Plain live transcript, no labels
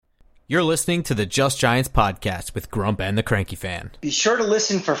You're listening to the Just Giants podcast with Grump and the Cranky Fan. Be sure to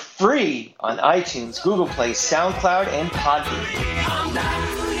listen for free on iTunes, Google Play, SoundCloud, and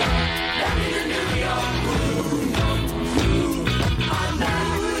Podbean.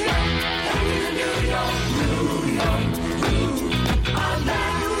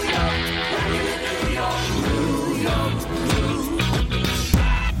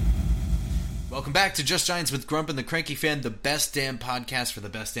 Welcome back to Just Giants with Grump and the Cranky Fan, the best damn podcast for the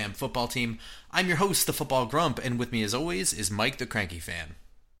best damn football team. I'm your host, the Football Grump, and with me as always is Mike the Cranky Fan.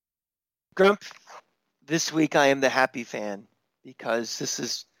 Grump, this week I am the happy fan because this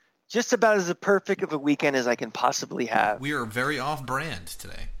is just about as perfect of a weekend as I can possibly have. We are very off-brand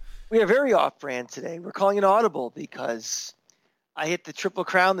today. We are very off-brand today. We're calling it audible because I hit the triple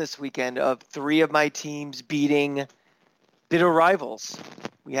crown this weekend of three of my teams beating bitter rivals.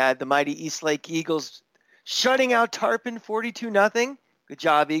 We had the mighty Eastlake Eagles shutting out Tarpon 42-0. Good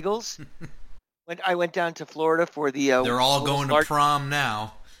job, Eagles. I went down to Florida for the... They're all going to prom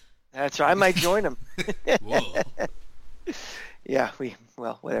now. That's right. I might join them. Whoa. Yeah,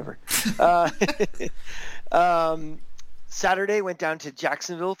 whatever. Saturday, went down to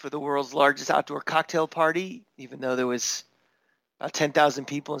Jacksonville for the world's largest outdoor cocktail party, even though there was about 10,000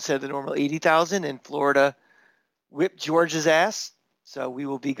 people instead of the normal 80,000. And Florida whipped Georgia's ass. So we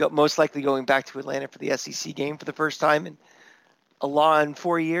will be most likely going back to Atlanta for the SEC game for the first time in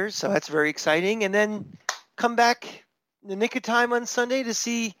 4 years. So that's very exciting. And then come back in the nick of time on Sunday to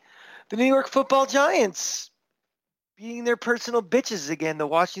see the New York Football Giants beating their personal bitches again, the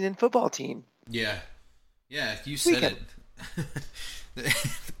Washington football team. Yeah, you said it. The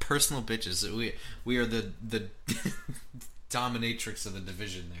personal bitches. We are the dominatrix of the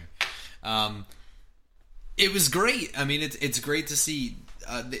division there. It was great. I mean, it's great to see.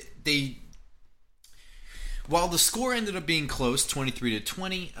 While the score ended up being close,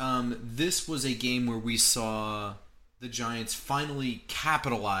 23-20, this was a game where we saw the Giants finally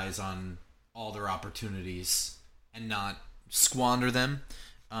capitalize on all their opportunities and not squander them.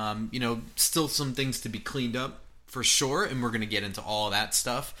 Still some things to be cleaned up for sure, and we're going to get into all of that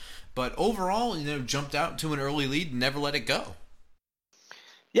stuff. But overall, jumped out to an early lead and never let it go.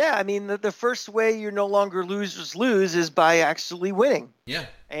 Yeah, I mean, the first way you're no longer losers lose is by actually winning. Yeah.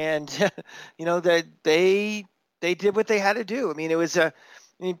 And, that they did what they had to do. I mean,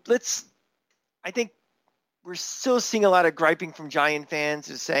 I think we're still seeing a lot of griping from Giant fans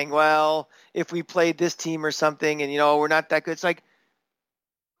is saying, well, if we played this team or something and, we're not that good. It's like,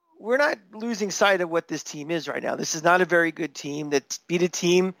 we're not losing sight of what this team is right now. This is not a very good team that beat a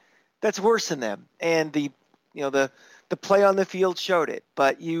team that's worse than them. And the play on the field showed it,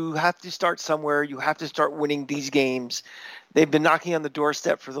 but you have to start somewhere. You have to start winning these games. They've been knocking on the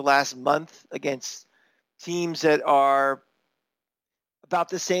doorstep for the last month against teams that are about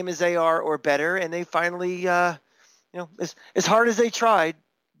the same as they are or better, and they finally, as hard as they tried,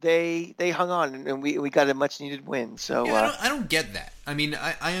 they hung on, and we got a much-needed win. So yeah, I don't get that. I mean,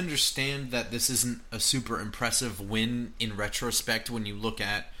 I understand that this isn't a super impressive win in retrospect when you look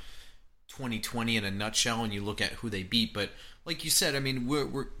at 2020 in a nutshell and you look at who they beat, but like you said, I mean,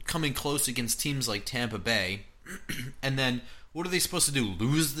 we're coming close against teams like Tampa Bay, and then what are they supposed to do?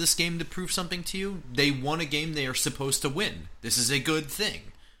 Lose this game to prove something to you? They won a game they are supposed to win. This is a good thing.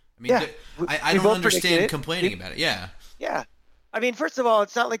 I mean, I don't understand complaining about it. Yeah. I mean, first of all,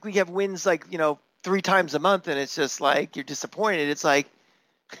 it's not like we have wins like 3 times a month, and it's just like you're disappointed. It's like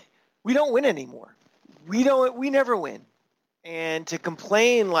we don't win anymore. We never win. And to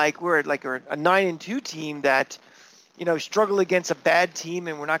complain like we're a 9-2 team that, struggle against a bad team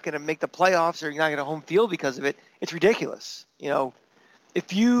and we're not going to make the playoffs or you're not going to home field because of it, it's ridiculous.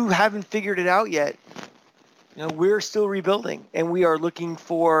 If you haven't figured it out yet, we're still rebuilding and we are looking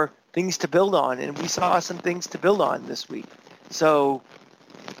for things to build on. And we saw some things to build on this week. So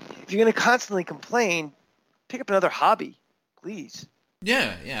if you're going to constantly complain, pick up another hobby, please.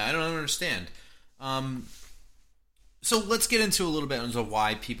 Yeah, I don't understand. So let's get into a little bit into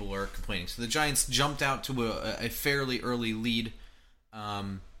why people are complaining. So the Giants jumped out to a fairly early lead.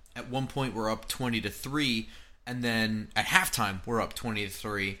 At one point, we're up 20-3, and then at halftime, we're up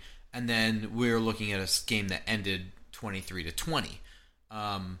 20-3, and then we're looking at a game that ended 23-20.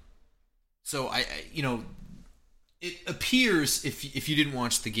 So it appears if you didn't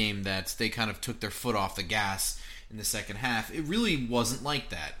watch the game that they kind of took their foot off the gas in the second half. It really wasn't like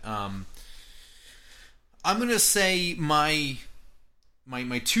that. I'm going to say my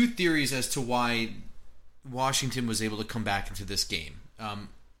two theories as to why Washington was able to come back into this game.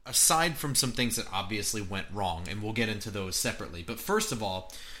 Aside from some things that obviously went wrong, and we'll get into those separately. But first of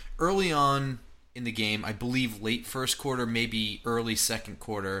all, early on in the game, I believe late first quarter, maybe early second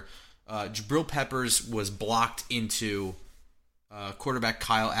quarter, Jabril Peppers was blocked into quarterback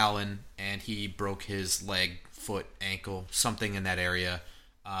Kyle Allen, and he broke his leg, foot, ankle, something in that area.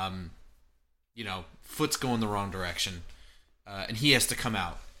 Foot's going the wrong direction, and he has to come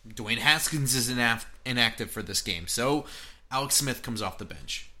out. Dwayne Haskins is inactive for this game, so Alex Smith comes off the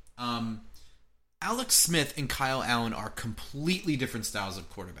bench. Alex Smith and Kyle Allen are completely different styles of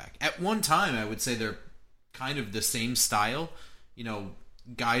quarterback. At one time, I would say they're kind of the same style.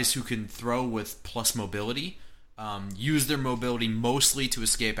 Guys who can throw with plus mobility, use their mobility mostly to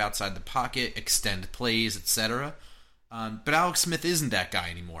escape outside the pocket, extend plays, etc. But Alex Smith isn't that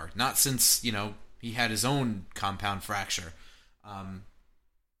guy anymore. Not since, he had his own compound fracture. And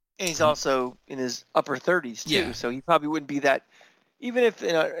he's also in his upper 30s, too. Yeah. So he probably wouldn't be that, even if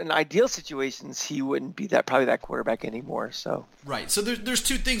in ideal situations, he wouldn't be probably that quarterback anymore. So right. So there's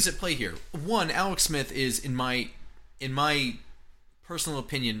two things at play here. One, Alex Smith is, in my personal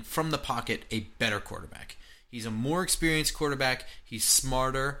opinion, from the pocket, a better quarterback. He's a more experienced quarterback. He's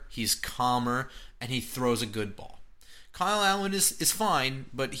smarter. He's calmer, and he throws a good ball. Kyle Allen is fine,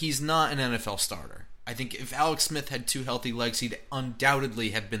 but he's not an NFL starter. I think if Alex Smith had two healthy legs, he'd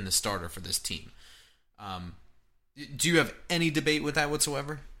undoubtedly have been the starter for this team. Do you have any debate with that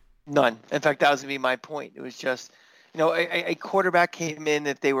whatsoever? None. In fact, that was going to be my point. It was just, a quarterback came in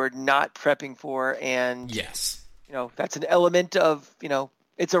that they were not prepping for, and yes, that's an element of,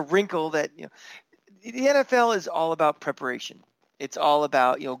 it's a wrinkle that, the NFL is all about preparation. It's all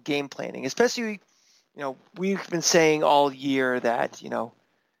about, game planning, especially, we've been saying all year that,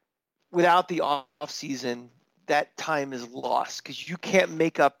 without the off season, that time is lost because you can't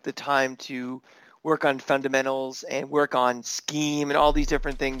make up the time to work on fundamentals and work on scheme and all these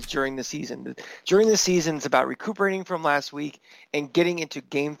different things during the season. During the season, it's about recuperating from last week and getting into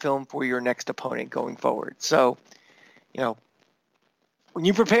game film for your next opponent going forward. So, when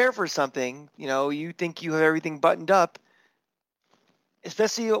you prepare for something, you think you have everything buttoned up,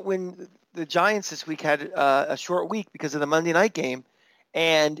 especially when the Giants this week had a short week because of the Monday night game,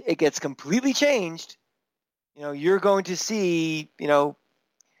 and it gets completely changed. You're going to see,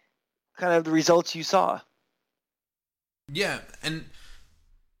 kind of the results you saw. Yeah, and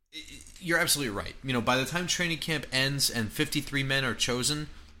you're absolutely right. By the time training camp ends and 53 men are chosen,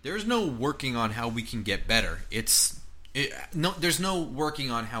 there's no working on how we can get better. There's no working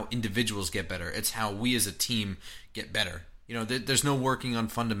on how individuals get better. It's how we as a team get better. There's no working on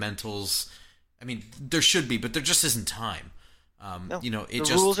fundamentals. I mean, there should be, but there just isn't time. No,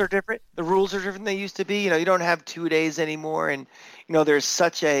 rules are different. The rules are different than they used to be. You don't have 2 days anymore, and there's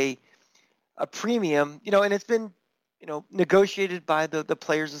such a premium. And it's been negotiated by the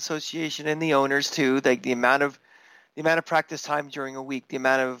Players Association and the owners too. Like the amount of practice time during a week, the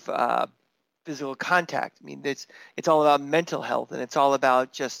amount of physical contact. I mean, it's all about mental health, and it's all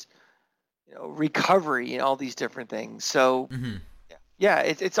about just recovery and all these different things. So. Mm-hmm. Yeah,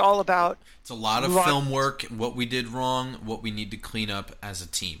 it's all about... It's a lot of film work, what we did wrong, what we need to clean up as a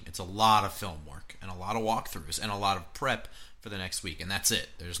team. It's a lot of film work and a lot of walkthroughs and a lot of prep for the next week, and that's it.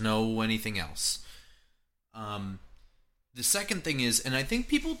 There's no anything else. The second thing is, and I think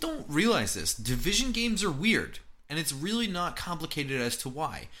people don't realize this, division games are weird, and it's really not complicated as to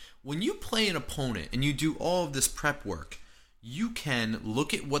why. When you play an opponent and you do all of this prep work, you can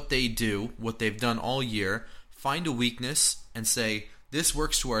look at what they do, what they've done all year, find a weakness, and say... This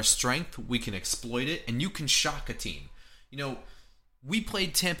works to our strength, we can exploit it, and you can shock a team. We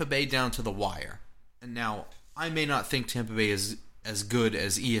played Tampa Bay down to the wire. And now, I may not think Tampa Bay is as good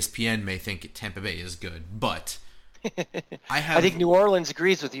as ESPN may think Tampa Bay is good, but I think New Orleans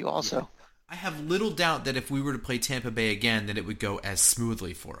agrees with you also. Yeah, I have little doubt that if we were to play Tampa Bay again, that it would go as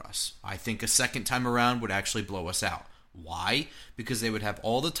smoothly for us. I think a second time around would actually blow us out. Why? Because they would have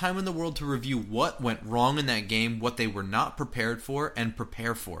all the time in the world to review what went wrong in that game, what they were not prepared for, and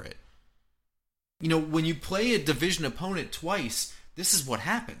prepare for it. When you play a division opponent twice, this is what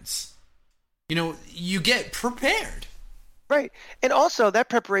happens. You get prepared. Right. And also, that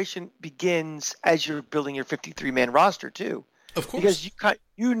preparation begins as you're building your 53-man roster, too. Of course. Because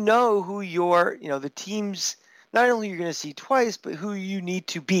you know who the teams, not only you're going to see twice, but who you need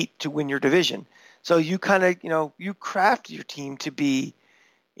to beat to win your division. So you kind of, you craft your team to be,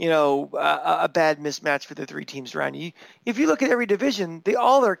 a bad mismatch for the three teams around you. If you look at every division, they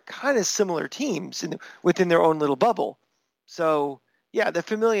all are kind of similar teams within their own little bubble. So, yeah, the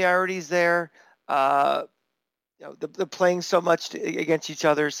familiarity is there. They're playing so much against each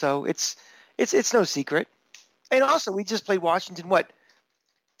other, so it's no secret. And also, we just played Washington,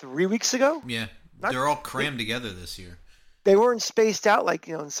 3 weeks ago? Yeah, they're all crammed together this year. They weren't spaced out like,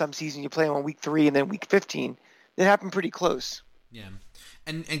 in some season you play them on week 3 and then week 15. It happened pretty close. Yeah.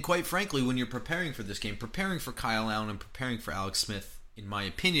 And quite frankly, when you're preparing for this game, preparing for Kyle Allen and preparing for Alex Smith, in my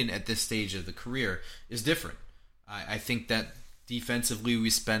opinion, at this stage of the career, is different. I think that defensively, we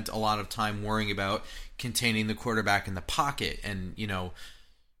spent a lot of time worrying about containing the quarterback in the pocket and,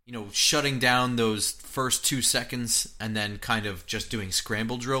 shutting down those first 2 seconds and then kind of just doing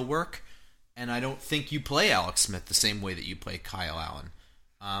scramble drill work. And I don't think you play Alex Smith the same way that you play Kyle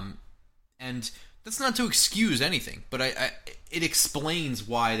Allen. And that's not to excuse anything, but it explains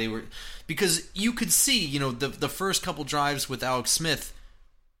why they were... Because you could see, the first couple drives with Alex Smith,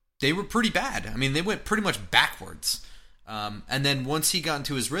 they were pretty bad. I mean, they went pretty much backwards. And then once he got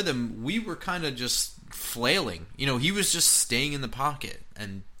into his rhythm, we were kind of just flailing. He was just staying in the pocket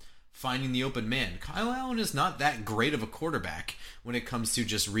and finding the open man. Kyle Allen is not that great of a quarterback when it comes to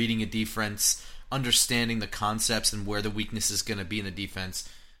just reading a defense, understanding the concepts and where the weakness is going to be in the defense.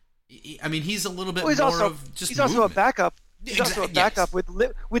 I mean, he's a little bit more of just He's also a backup. He's Exactly, also a backup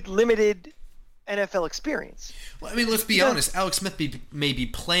yes. with limited NFL experience. Well, I mean, let's be honest. Alex Smith may be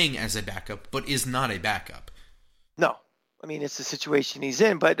playing as a backup, but is not a backup. No. I mean, it's the situation he's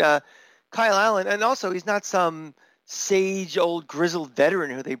in. But Kyle Allen, and also he's not some sage, old, grizzled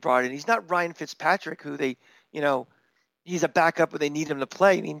veteran who they brought in. He's not Ryan Fitzpatrick, who they, he's a backup, but they need him to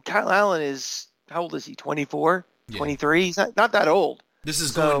play. I mean, Kyle Allen is, how old is he, 24, 23? He's not that old.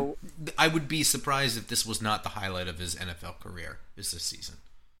 I would be surprised if this was not the highlight of his NFL career, this season.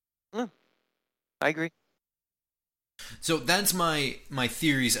 I agree. So that's my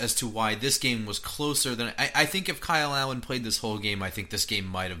theories as to why this game was closer than... I think if Kyle Allen played this whole game, I think this game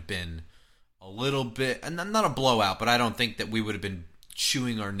might have been a little bit... And not a blowout, but I don't think that we would have been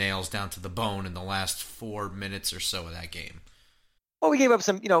chewing our nails down to the bone in the last 4 minutes or so of that game. Well, we gave up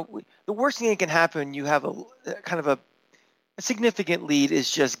some... the worst thing that can happen, you have a kind of a significant lead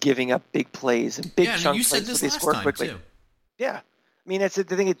is just giving up big plays and big chunk you plays said this so they last score time, quickly. too. Yeah. I mean, that's the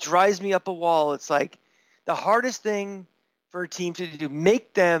thing. It drives me up a wall. It's like the hardest thing for a team to do,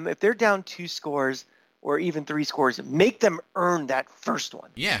 make them, if they're down 2 scores or even 3 scores, make them earn that first one.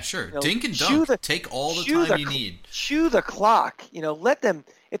 Yeah, sure. Dink and dunk. Take all the time you need. Chew the clock. Let them,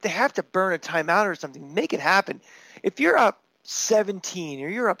 if they have to burn a timeout or something, make it happen. If you're up 17 or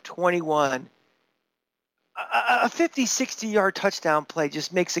you're up 21, a 50, 60-yard touchdown play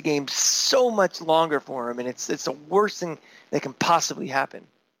just makes the game so much longer for them, and it's the worst thing that can possibly happen.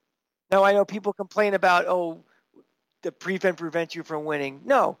 Now, I know people complain about, the prevent prevents you from winning.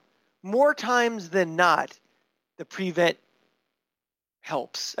 No, more times than not, the prevent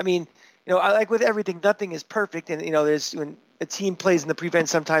helps. I mean, like with everything, nothing is perfect, and there's when a team plays in the prevent,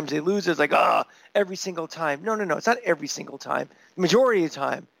 sometimes they lose. It's like, every single time. No, it's not every single time. The majority of the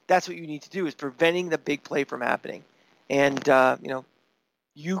time, that's what you need to do is preventing the big play from happening, and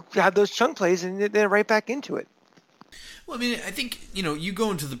you have those chunk plays, and then right back into it. Well, I mean, I think, you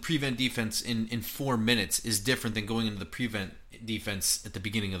go into the prevent defense in 4 minutes is different than going into the prevent defense at the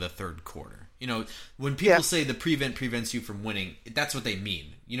beginning of the third quarter. When people say the prevent prevents you from winning, that's what they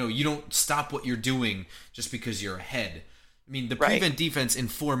mean. You don't stop what you're doing just because you're ahead. I mean, the prevent defense in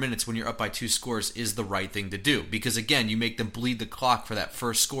 4 minutes when you're up by 2 scores is the right thing to do. Because, again, you make them bleed the clock for that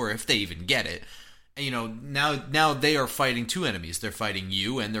first score if they even get it. And, now they are fighting 2 enemies. They're fighting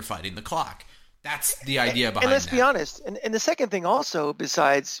you and they're fighting the clock. That's the idea behind that. And let's be honest. And the second thing also,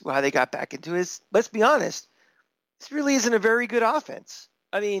 besides how they got back into it, is, let's be honest, this really isn't a very good offense.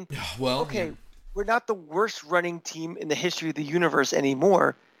 I mean, we're not the worst running team in the history of the universe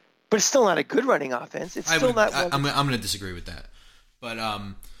anymore, but it's still not a good running offense. It's still not. I'm going to disagree with that. But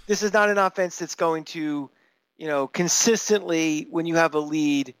this is not an offense that's going to, consistently, when you have a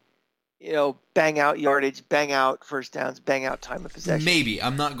lead, bang out yardage, bang out first downs, bang out time of possession. Maybe.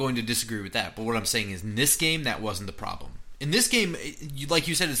 I'm not going to disagree with that. But what I'm saying is in this game, that wasn't the problem. In this game, like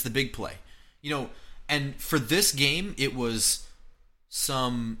you said, it's the big play. And for this game, it was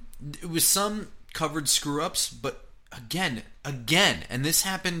some covered screw-ups, but again, and this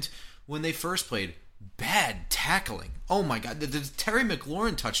happened when they first played, bad tackling. Oh my God, the Terry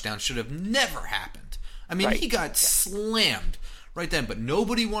McLaurin touchdown should have never happened. I mean, he got slammed right then, but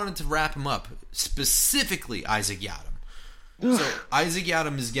nobody wanted to wrap him up, specifically Isaac Yiadom. So Isaac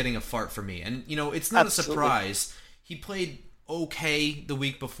Yiadom is getting a fart for me, and it's not a surprise. He played okay the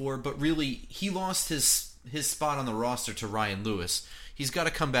week before, but really he lost his spot on the roster to Ryan Lewis. He's got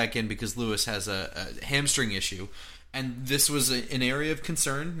to come back in because Lewis has a hamstring issue, and this was an area of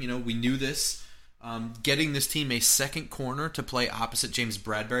concern. We knew this. Getting this team a second corner to play opposite James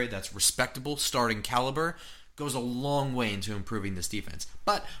Bradbury, that's respectable starting caliber, goes a long way into improving this defense.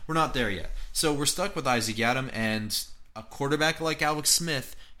 But we're not there yet. So we're stuck with Isaac Yiadom, and a quarterback like Alex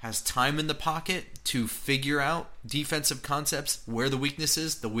Smith has time in the pocket to figure out defensive concepts, where the weakness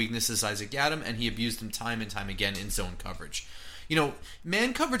is. The weakness is Isaac Yiadom, and he abused him time and time again in zone coverage.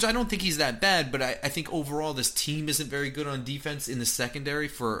 Man coverage, I don't think he's that bad, but I think overall this team isn't very good on defense in the secondary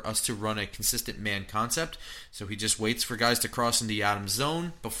for us to run a consistent man concept. So he just waits for guys to cross into Yiadom's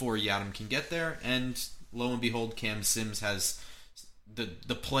zone before Yiadom can get there, and lo and behold, Cam Sims has the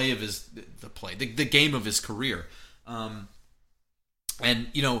game of his career. I'm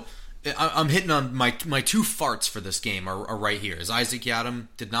hitting on my two farts for this game are right here. Is Isaac Yiadom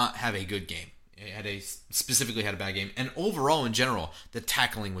did not have a good game. Specifically had a bad game, and overall in general the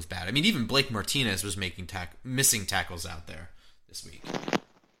tackling was bad. I mean, even Blake Martinez was making missing tackles out there this week.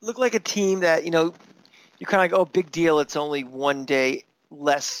 Looked like a team that you're kind of like, oh, big deal, it's only one day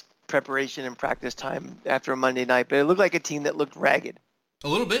less preparation and practice time after a Monday night, but it looked like a team that looked ragged. A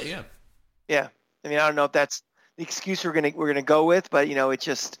little bit, yeah. Yeah, I mean, I don't know if that's the excuse we're gonna go with, but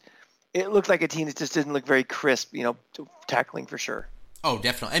it looked like a team that just didn't look very crisp, tackling for sure. Oh,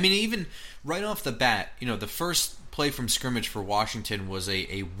 definitely. I mean, even right off the bat, the first play from scrimmage for Washington was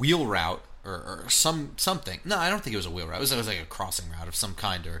a wheel route or something. No, I don't think it was a wheel route. It was like a crossing route of some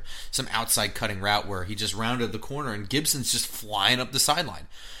kind, or some outside cutting route where he just rounded the corner and Gibson's just flying up the sideline.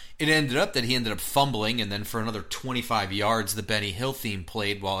 It ended up that he ended up fumbling, and then for another 25 yards, the Benny Hill theme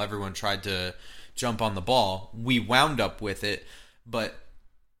played while everyone tried to jump on the ball. We wound up with it, but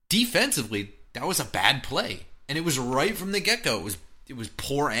defensively, that was a bad play. And it was right from the get-go. It was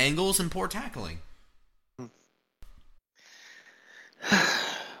poor angles and poor tackling.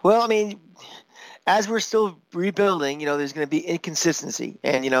 Well, I mean, as we're still rebuilding, there's going to be inconsistency.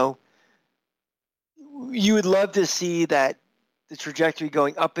 And, you would love to see that the trajectory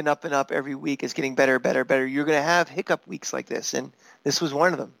going up and up and up every week is getting better, better, better. You're going to have hiccup weeks like this, and this was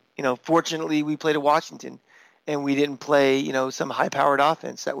one of them. Fortunately, we played at Washington, and we didn't play, some high-powered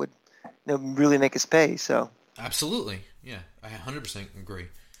offense that would really make us pay. So absolutely. Yeah, I 100% agree.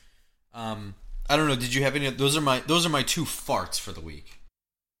 I don't know. Did you have any? Those are my two farts for the week.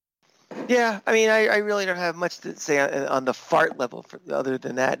 Yeah, I mean, I really don't have much to say on the fart level other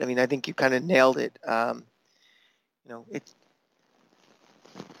than that. I mean, I think you kind of nailed it. It's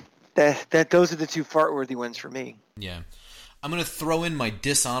that those are the two fart-worthy ones for me. Yeah, I'm gonna throw in my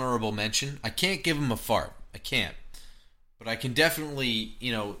dishonorable mention. I can't give him a fart. I can't, but I can definitely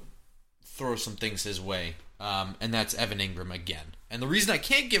throw some things his way. And that's Evan Ingram again. And the reason I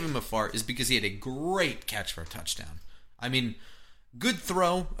can't give him a fart is because he had a great catch for a touchdown. I mean, good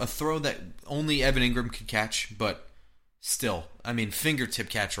throw, a throw that only Evan Ingram could catch, but still, I mean, fingertip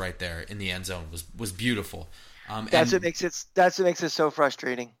catch right there in the end zone was beautiful. That's what makes it so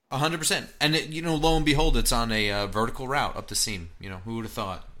frustrating. 100%. And lo and behold, it's on a vertical route up the seam. Who would have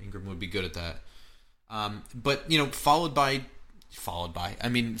thought Ingram would be good at that? But followed by, I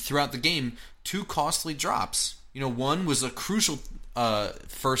mean, throughout the game, two costly drops. One was a crucial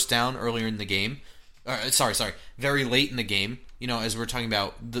first down earlier in the game. Very late in the game. As we're talking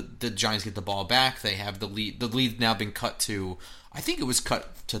about, the Giants get the ball back. They have the lead. The lead now been cut to, I think it was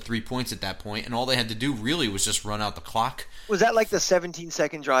cut to 3 points at that point, and all they had to do really was just run out the clock. Was that like the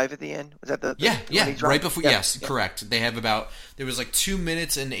 17-second drive at the end? Was that the right before? Yeah. Yes, correct. They have there was like 2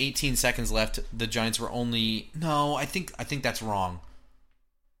 minutes and 18 seconds left. The Giants were I think that's wrong.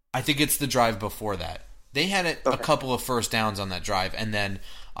 I think it's the drive before that. They had a couple of first downs on that drive, and then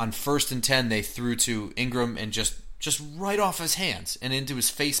on 1st and 10, they threw to Ingram and just right off his hands and into his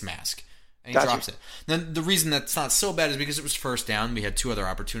face mask, and he drops it. Then the reason that's not so bad is because it was first down. We had two other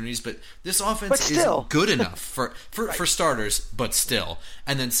opportunities, but this offense isn't good enough for starters, but still.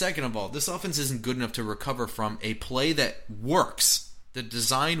 And then second of all, this offense isn't good enough to recover from a play that works. The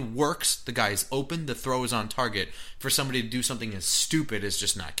design works. The guy is open. The throw is on target. For somebody to do something as stupid as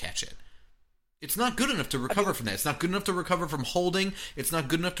just not catch it. It's not good enough to recover from that. It's not good enough to recover from holding. It's not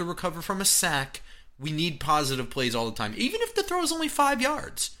good enough to recover from a sack. We need positive plays all the time. Even if the throw is only 5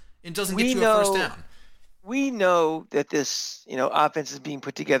 yards, it doesn't get you a first down. We know that this, offense is being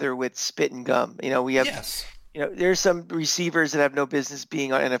put together with spit and gum. We have, there's some receivers that have no business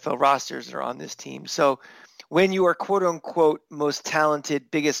being on NFL rosters that are on this team. So when you are quote unquote most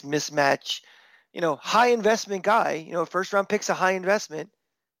talented, biggest mismatch, high investment guy, first round pick's a high investment,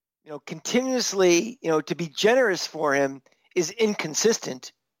 continuously, to be generous for him is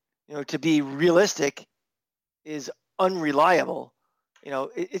inconsistent, to be realistic is unreliable.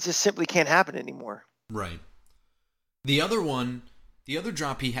 It just simply can't happen anymore. Right. The other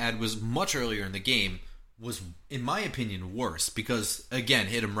drop he had was much earlier in the game, was, in my opinion, worse because, again,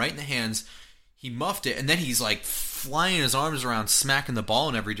 hit him right in the hands. He muffed it, and then he's like flying his arms around, smacking the ball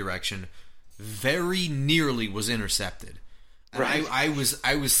in every direction. Very nearly was intercepted. And Right. I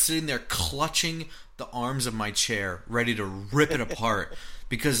was sitting there clutching the arms of my chair, ready to rip it apart,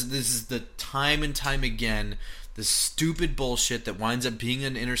 because this is the time and time again the stupid bullshit that winds up being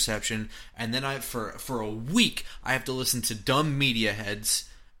an interception, and then for a week I have to listen to dumb media heads,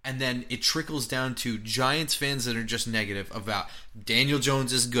 and then it trickles down to Giants fans that are just negative about Daniel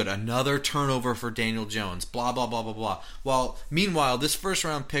Jones is good, another turnover for Daniel Jones, blah blah blah blah blah. While meanwhile this first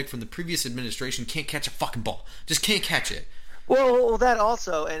round pick from the previous administration can't catch a fucking ball, just can't catch it. Well, that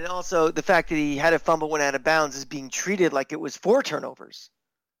also, and also the fact that he had a fumble went out of bounds is being treated like it was 4 turnovers.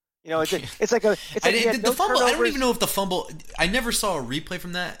 It's like the fumble. I don't even know if the fumble. I never saw a replay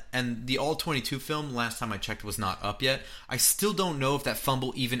from that, and the All 22 film last time I checked was not up yet. I still don't know if that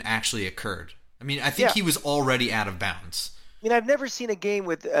fumble even actually occurred. I mean, I think he was already out of bounds. I mean, I've never seen a game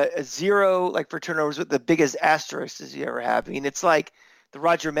with a 0 like for turnovers with the biggest asterisk as you ever have. I mean, it's like the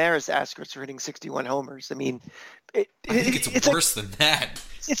Roger Maris asterisk for hitting 61 homers. I mean, I think it's worse than that.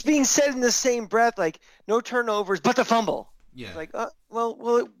 It's being said in the same breath, like no turnovers, but the fumble. Yeah. It's like,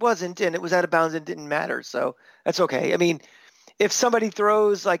 well, it wasn't, and it was out of bounds and didn't matter, so that's okay. I mean, if somebody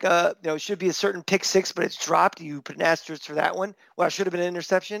throws like it should be a certain pick 6, but it's dropped, you put an asterisk for that one. Well, it should have been an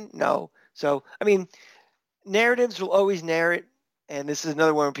interception. No. So, I mean, narratives will always narrate, and this is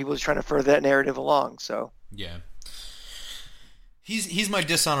another one where people are trying to further that narrative along. So yeah, he's my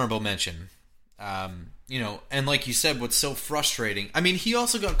dishonorable mention. And like you said, what's so frustrating? I mean, he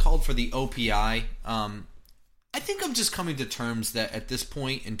also got called for the OPI. I think I'm just coming to terms that at this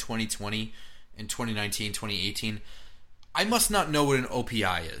point in 2020, in 2019, 2018, I must not know what an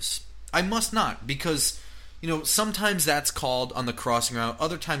OPI is. I must not, because, sometimes that's called on the crossing route,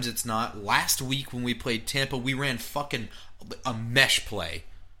 other times it's not. Last week when we played Tampa, we ran fucking a mesh play.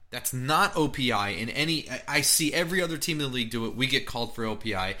 That's not OPI in any... I see every other team in the league do it. We get called for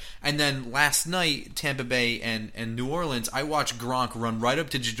OPI. And then last night, Tampa Bay and New Orleans, I watched Gronk run right up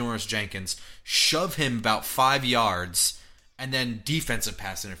to Janoris Jenkins, shove him about 5 yards, and then defensive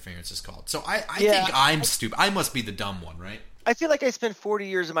pass interference is called. So I think I'm stupid. I must be the dumb one, right? I feel like I spent 40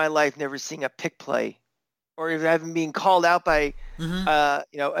 years of my life never seeing a pick play, or even having been called out by an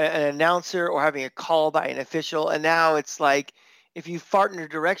announcer, or having a call by an official, and now it's like, if you fart in the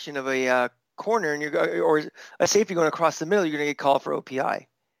direction of a corner and or a safety going across the middle, you're going to get called for OPI.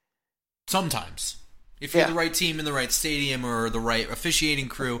 Sometimes. If you're the right team in the right stadium or the right officiating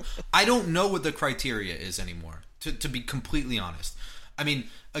crew, I don't know what the criteria is anymore, to be completely honest. I mean,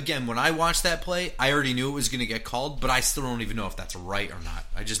 again, when I watched that play, I already knew it was going to get called, but I still don't even know if that's right or not.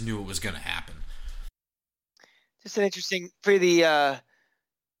 I just knew it was going to happen. Just an interesting, for the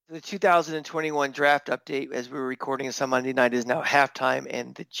 2021 draft update, as we were recording this on Monday night, is now halftime,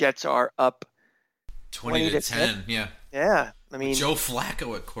 and the Jets are up 20 to 10. Yeah. Yeah. I mean, Joe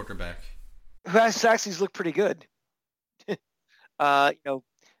Flacco at quarterback. Who has actually looked pretty good.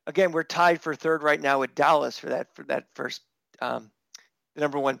 Again, we're tied for third right now with Dallas for that first the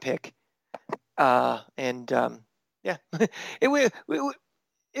number 1 pick. It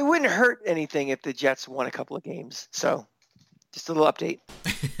wouldn't hurt anything if the Jets won a couple of games. So, just a little update.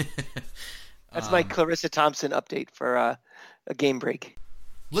 That's my Clarissa Thompson update for a game break.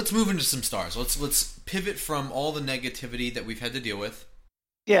 Let's move into some stars. Let's pivot from all the negativity that we've had to deal with.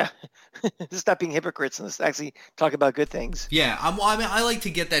 Yeah, let's stop being hypocrites and let's actually talk about good things. Yeah, I like to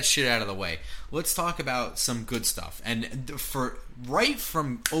get that shit out of the way. Let's talk about some good stuff. And right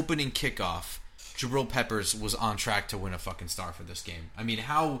from opening kickoff, Jabril Peppers was on track to win a fucking star for this game. I mean,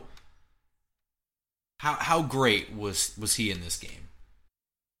 how great was he in this game?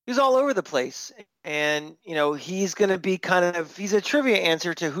 He was all over the place, and he's going to be he's a trivia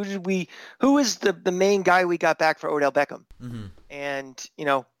answer to who is the main guy we got back for Odell Beckham. Mm-hmm. And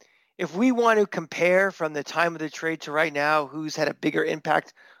if we want to compare from the time of the trade to right now, who's had a bigger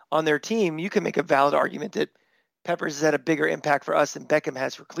impact on their team, you can make a valid argument that Peppers has had a bigger impact for us than Beckham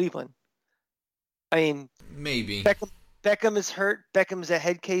has for Cleveland. I mean, maybe Beckham is hurt. Beckham's a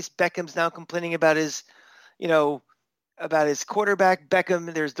head case. Beckham's now complaining about his quarterback.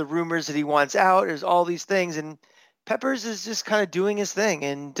 Beckham, there's the rumors that he wants out. There's all these things, and Peppers is just kind of doing his thing,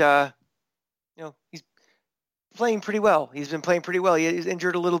 and he's playing pretty well. He's been playing pretty well. He's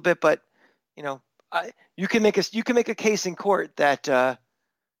injured a little bit, but you can make a case in court that if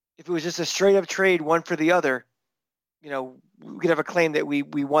it was just a straight up trade, one for the other, we could have a claim that we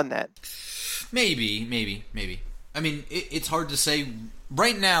won that. Maybe. I mean, it's hard to say.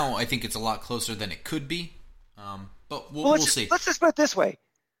 Right now, I think it's a lot closer than it could be. But we'll see. Let's just put it this way.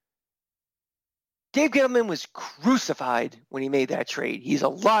 Dave Gettleman was crucified when he made that trade. He's a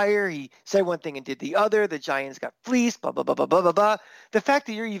liar. He said one thing and did the other. The Giants got fleeced, blah, blah, blah, blah, blah, blah, blah. The fact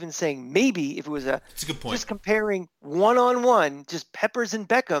that you're even saying maybe if it was It's a good point. just comparing one-on-one, just Peppers and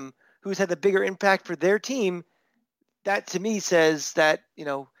Beckham, who's had the bigger impact for their team, that to me says that,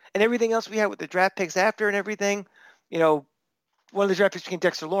 and everything else we had with the draft picks after and everything, one of the draft picks became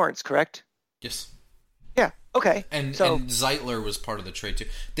Dexter Lawrence, correct? Yes. Yeah. Okay. And Zeitler was part of the trade too.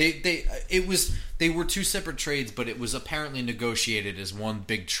 They were two separate trades, but it was apparently negotiated as one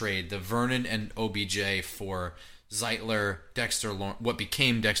big trade. The Vernon and OBJ for Zeitler, what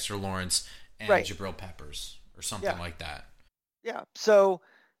became Dexter Lawrence, and right. Jabril Peppers or something like that. Yeah. So,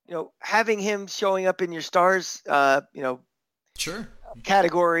 having him showing up in your stars, sure,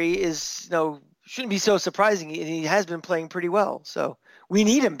 category is shouldn't be so surprising. And he has been playing pretty well. So we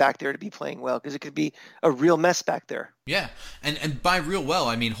need him back there to be playing well because it could be a real mess back there. Yeah, and by real well,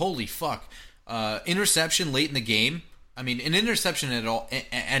 I mean holy fuck, interception late in the game. I mean, an interception at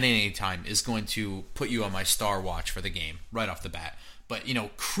any time is going to put you on my star watch for the game right off the bat. But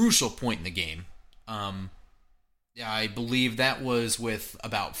crucial point in the game. I believe that was with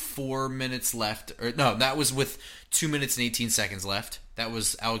about 4 minutes left. Or no, that was with 2 minutes and 18 seconds left. That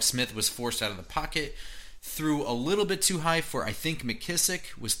was Alex Smith was forced out of the pocket, threw a little bit too high for I think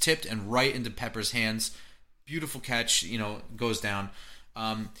McKissick, was tipped and right into Pepper's hands. Beautiful catch, goes down.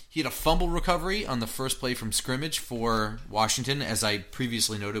 He had a fumble recovery on the first play from scrimmage for Washington, as I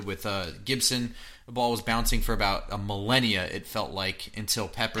previously noted with Gibson. The ball was bouncing for about a millennia, it felt like, until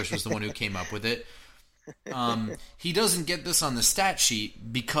Peppers was the one who came up with it. He doesn't get this on the stat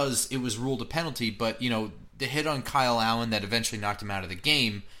sheet because it was ruled a penalty, but the hit on Kyle Allen that eventually knocked him out of the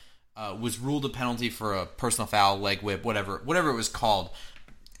game was ruled a penalty for a personal foul, leg whip, whatever it was called.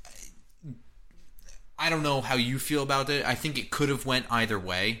 I don't know how you feel about it. I think it could have went either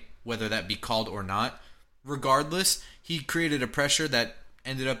way, whether that be called or not. Regardless, he created a pressure that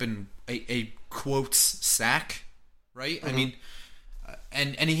ended up in a quotes sack, right? Mm-hmm. I mean,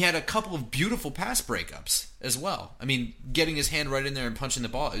 and he had a couple of beautiful pass breakups as well. I mean, getting his hand right in there and punching the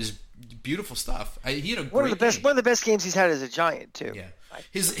ball is beautiful stuff. He had a one of the best games he's had as a Giant too. Yeah.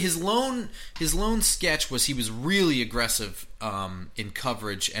 His lone sketch was he was really aggressive in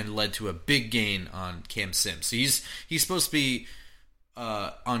coverage and led to a big gain on Cam Sims. So he's supposed to be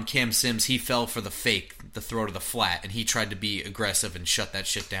on Cam Sims. He fell for the fake, the throw to the flat, and he tried to be aggressive and shut that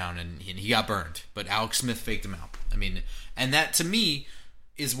shit down, and he got burned. But Alex Smith faked him out. I mean, and that to me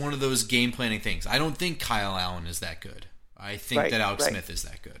is one of those game planning things. I don't think Kyle Allen is that good. I think that Alex Smith is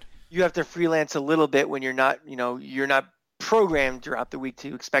that good. You have to freelance a little bit when you're not programmed throughout the week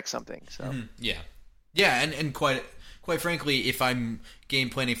to expect something. So and quite frankly, if I'm game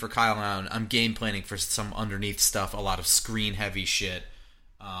planning for Kyle Allen, I'm game planning for some underneath stuff, a lot of screen heavy shit.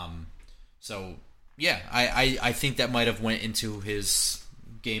 So yeah, I think that might have went into his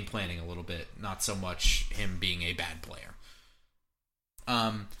game planning a little bit, not so much him being a bad player.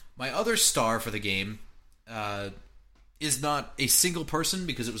 My other star for the game is not a single person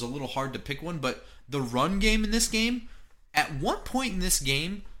because it was a little hard to pick one, but the run game in this game. At one point in this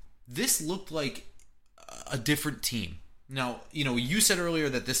game, this looked like a different team. Now, you said earlier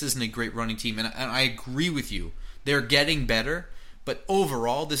that this isn't a great running team, and I agree with you. They're getting better, but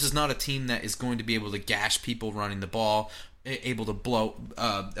overall, this is not a team that is going to be able to gash people running the ball, able to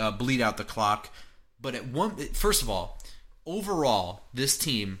bleed out the clock. But first of all, overall, this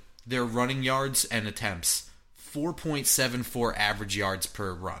team, their running yards and attempts, 4.74 average yards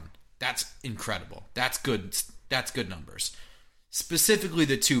per run. That's incredible. That's good. That's good numbers. Specifically,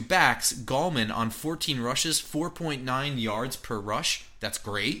 the two backs, Gallman on 14 rushes, 4.9 yards per rush. That's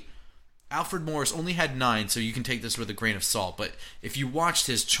great. Alfred Morris only had 9, so you can take this with a grain of salt. But if you watched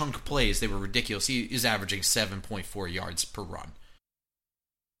his chunk plays, they were ridiculous. He is averaging 7.4 yards per run.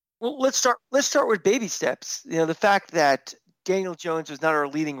 Well, let's start with baby steps. The fact that Daniel Jones was not our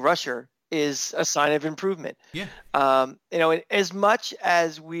leading rusher is a sign of improvement. Yeah. As much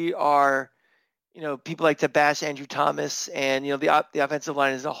as we are, people like to bash Andrew Thomas and, the offensive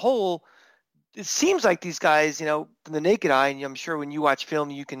line as a whole, it seems like these guys, from the naked eye, and I'm sure when you watch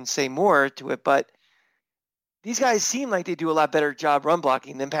film, you can say more to it, but these guys seem like they do a lot better job run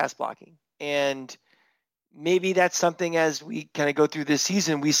blocking than pass blocking. And maybe that's something as we kind of go through this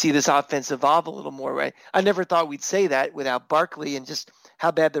season, we see this offense evolve a little more, right? I never thought we'd say that without Barkley and just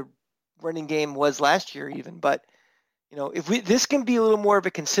how bad the running game was last year even, but if this can be a little more of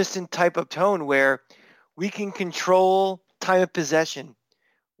a consistent type of tone where we can control time of possession,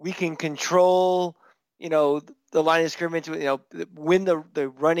 we can control, the line of scrimmage, win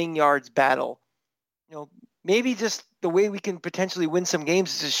the running yards battle. Maybe just the way we can potentially win some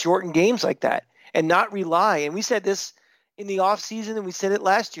games is to shorten games like that and not rely. And we said this in the offseason, and we said it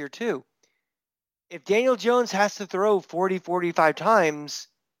last year too. If Daniel Jones has to throw 40, 45 times,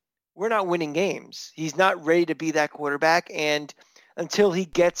 we're not winning games. He's not ready to be that quarterback, and until he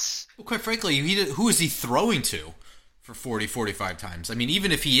gets... Well, quite frankly, who is he throwing to for 40, 45 times? I mean,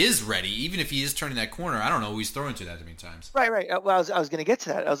 even if he is ready, even if he is turning that corner, I don't know who he's throwing to that many times. Right. Well, I was going to get to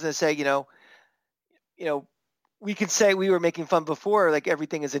that. I was going to say, we could say we were making fun before, like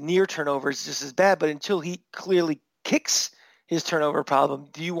everything is a near turnover is just as bad, but until he clearly kicks his turnover problem,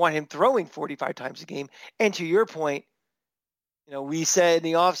 do you want him throwing 45 times a game? And to your point, we said in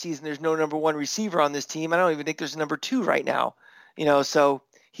the offseason there's no number one receiver on this team. I don't even think there's a number two right now. So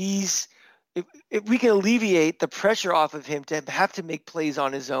if we can alleviate the pressure off of him to have to make plays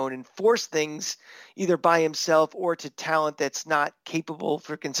on his own and force things either by himself or to talent that's not capable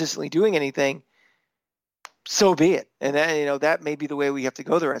for consistently doing anything, so be it. And that may be the way we have to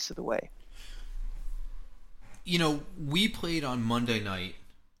go the rest of the way. We played on Monday night,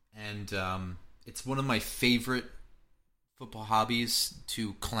 and it's one of my favorite football hobbies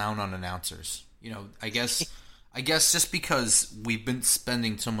to clown on announcers. I guess just because we've been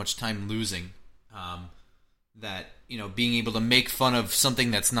spending so much time losing, that being able to make fun of something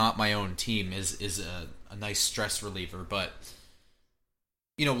that's not my own team is a nice stress reliever. But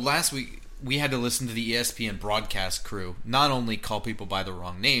last week we had to listen to the ESPN broadcast crew not only call people by the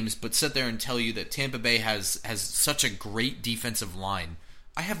wrong names, but sit there and tell you that Tampa Bay has such a great defensive line.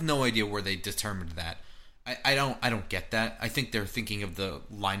 I have no idea where they determined that. I don't get that. I think they're thinking of the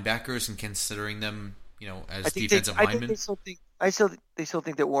linebackers and considering them, as defensive linemen. They still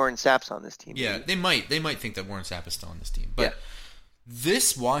think that Warren Sapp's on this team. Yeah, they might think that Warren Sapp is still on this team. But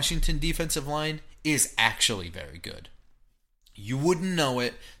This Washington defensive line is actually very good. You wouldn't know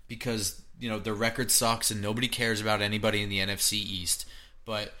it because their record sucks and nobody cares about anybody in the NFC East.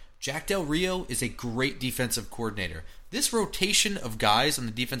 But Jack Del Rio is a great defensive coordinator. This rotation of guys on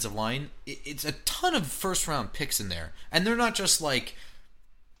the defensive line, it's a ton of first-round picks in there. And they're not just like,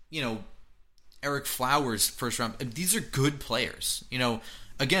 Eric Flowers first-round. These are good players.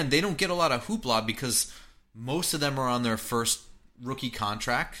 Again, they don't get a lot of hoopla because most of them are on their first rookie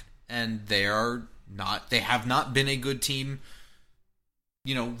contract, and they have not been a good team.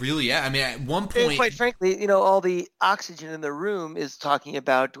 Really, I mean, at one point... And quite frankly, all the oxygen in the room is talking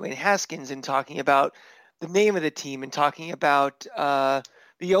about Dwayne Haskins and talking about the name of the team and talking about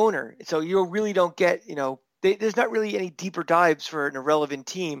the owner. So you really don't get, there's not really any deeper dives for an irrelevant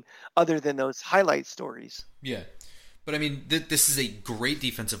team other than those highlight stories. Yeah. But, I mean, this is a great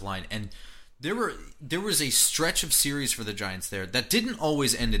defensive line, and there was a stretch of series for the Giants there that didn't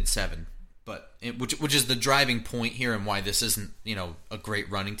always end in 7. But which is the driving point here and why this isn't a great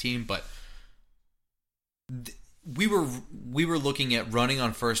running team. But we were looking at running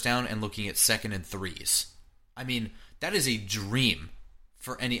on first down and looking at 2nd and 3s. I mean, that is a dream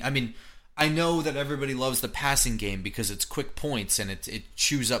for any. I mean, I know that everybody loves the passing game because it's quick points and it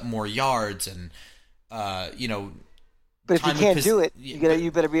chews up more yards and But if you can't do it,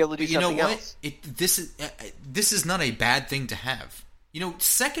 you better be able to do something else. This is not a bad thing to have.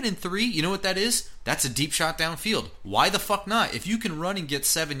 2nd and 3, you know what that is? That's a deep shot downfield. Why the fuck not? If you can run and get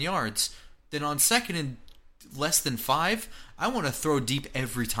 7 yards, then on 2nd and less than 5, I want to throw deep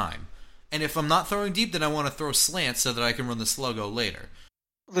every time. And if I'm not throwing deep, then I want to throw slant so that I can run the sluggo later.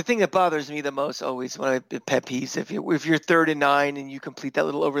 The thing that bothers me the most always when I pet peeves, if you're 3rd and 9 and you complete that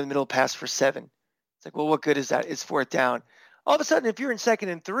little over the middle pass for 7, it's like, well, what good is that? It's 4th down. All of a sudden, if you're in 2nd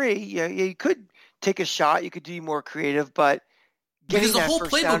and 3, you could take a shot, you could do more creative, but because the whole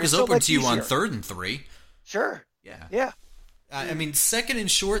playbook is open to you on 3rd and 3. Sure. Yeah. I mean, 2nd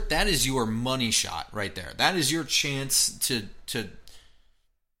and short, that is your money shot right there. That is your chance to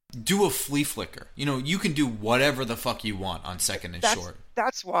do a flea flicker. You can do whatever the fuck you want on 2nd and short.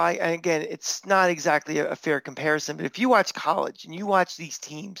 That's why, and again, it's not exactly a fair comparison, but if you watch college and you watch these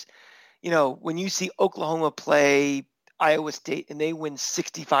teams, when you see Oklahoma play Iowa State and they win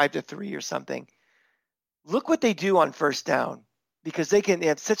 65-3 or something, look what they do on first down. Because they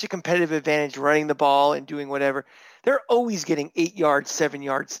have such a competitive advantage running the ball and doing whatever. They're always getting 8 yards, 7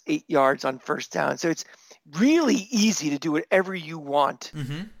 yards, 8 yards on first down. So it's really easy to do whatever you want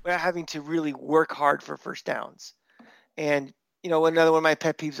without having to really work hard for first downs. And, another one of my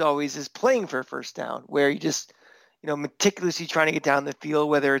pet peeves always is playing for first down, where you just, meticulously trying to get down the field,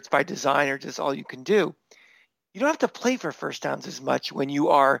 whether it's by design or just all you can do. You don't have to play for first downs as much when you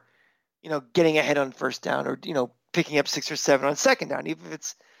are, getting ahead on first down or, picking up 6 or 7 on second down, even if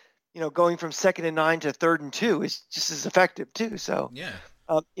it's, going from 2nd and 9 to 3rd and 2 is just as effective too. So,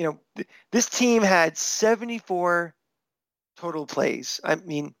 this team had 74 total plays. I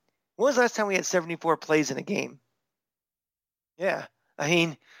mean, When was the last time we had 74 plays in a game? Yeah. I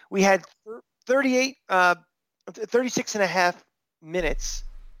mean, we had 36 and a half minutes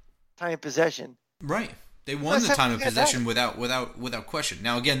time of possession. Right. They won the time of possession without question.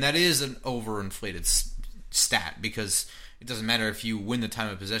 Now, again, that is an overinflated stat because it doesn't matter if you win the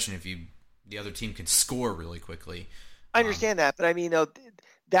time of possession if the other team can score really quickly. I understand that, but I mean,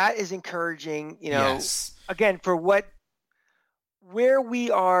 that is encouraging. Yes. Again, for where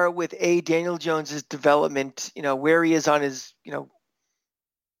we are with Daniel Jones's development, where he is on his,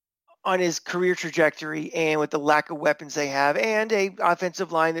 on his career trajectory, and with the lack of weapons they have, and a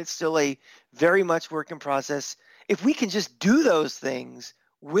offensive line that's still a very much work in process. If we can just do those things,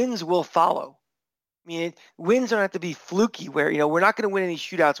 wins will follow. I mean, wins don't have to be fluky where, we're not going to win any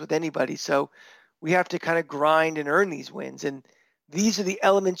shootouts with anybody. So we have to kind of grind and earn these wins. And these are the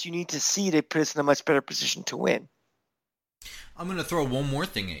elements you need to see to put us in a much better position to win. I'm going to throw one more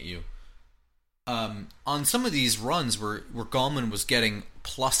thing at you. On some of these runs where Gallman was getting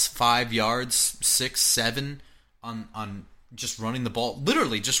plus 5 yards, 6, 7 on just running the ball,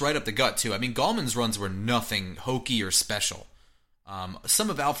 literally just right up the gut too. I mean, Gallman's runs were nothing hokey or special.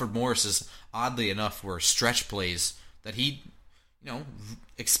 Some of Alfred Morris's, oddly enough, were stretch plays that he,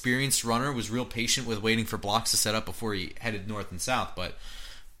 experienced runner, was real patient with waiting for blocks to set up before he headed north and south, but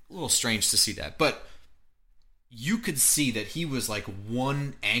a little strange to see that. But you could see that he was like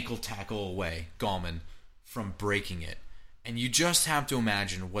one ankle tackle away, Gallman, from breaking it. And you just have to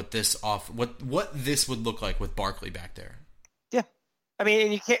imagine what this would look like with Barkley back there. Yeah. I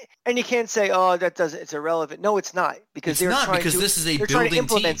mean, and you can't say, oh, it's irrelevant. No, it's not, because this is a building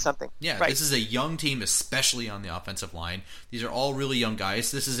implement team. Something. Yeah, right. This is a young team, especially on the offensive line. These are all really young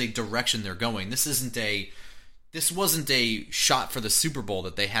guys. This is a direction they're going. This wasn't a shot for the Super Bowl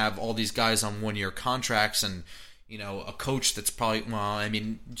that they have all these guys on 1-year contracts and a coach that's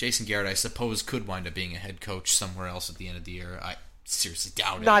probably, Jason Garrett, I suppose, could wind up being a head coach somewhere else at the end of the year. I seriously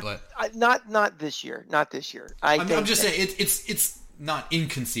doubt it. But not this year. Not this year. I'm just saying it's not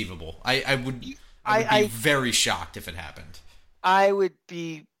inconceivable. I would be very shocked if it happened. I would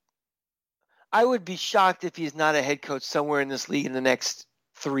be shocked if he's not a head coach somewhere in this league in the next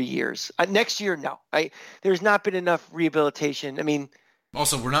 3 years. Next year, no. There's not been enough rehabilitation. I mean,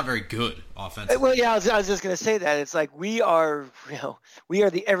 also, we're not very good offensively. Well, yeah, I was just going to say that. It's like we are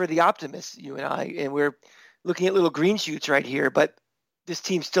the optimists, you and I, and we're looking at little green shoots right here. But this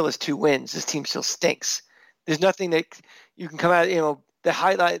team still has 2 wins. This team still stinks. There's nothing that you can come out.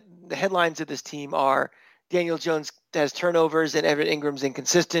 The headlines of this team are Daniel Jones has turnovers and Evan Ingram's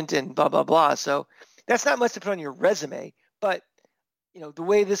inconsistent and blah blah blah. So that's not much to put on your resume. But the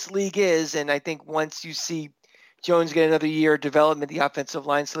way this league is, and I think once you see Jones get another year of development, the offensive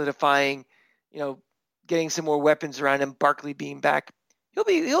line solidifying, getting some more weapons around him, Barkley being back,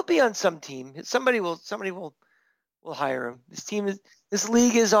 he'll be on some team. Somebody will hire him. This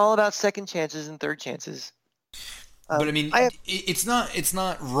league is all about second chances and third chances. But I mean, it's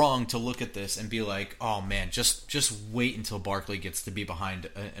not wrong to look at this and be like, oh man, just wait until Barkley gets to be behind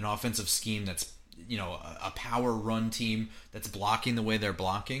an offensive scheme that's a power run team that's blocking the way they're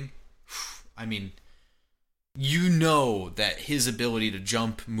blocking. I mean, that his ability to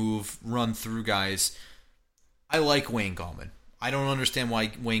jump, move, run through guys. I like Wayne Gallman. I don't understand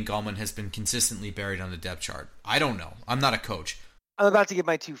why Wayne Gallman has been consistently buried on the depth chart. I don't know. I'm not a coach. I'm about to give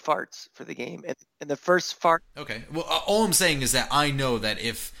my 2 farts for the game. And the first fart... Okay. Well, all I'm saying is that I know that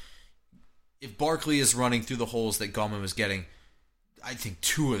if Barkley is running through the holes that Gallman was getting, I think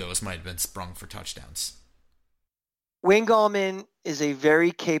 2 of those might have been sprung for touchdowns. Wayne Gallman is a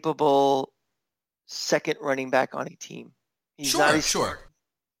very capable second running back on a team. Sure.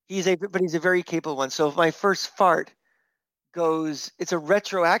 But he's a very capable one. So if my first fart it's a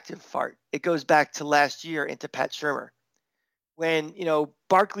retroactive fart. It goes back to last year into Pat Shurmur. When,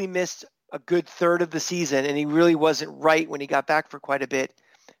 Barkley missed a good third of the season and he really wasn't right when he got back for quite a bit.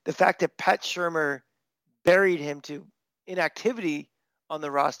 The fact that Pat Shurmur buried him to inactivity on the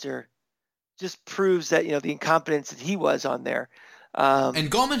roster just proves that, the incompetence that he was on there.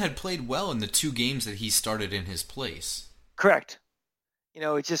 And Gallman had played well in the 2 games that he started in his place. Correct.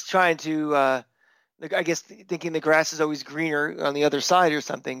 It's just trying to, I guess, thinking the grass is always greener on the other side or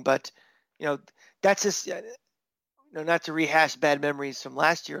something. But, that's just, not to rehash bad memories from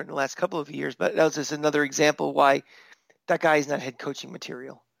last year and the last couple of years, but that was just another example why that guy is not head coaching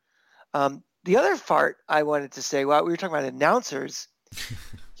material. The other fart I wanted to say, we were talking about announcers,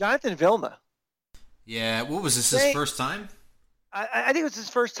 Jonathan Vilma. Yeah, what was this, his first time? I think it was his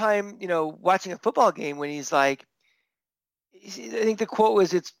first time, watching a football game when he's like, I think the quote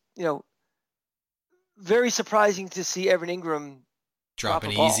was, it's, very surprising to see Evan Ingram drop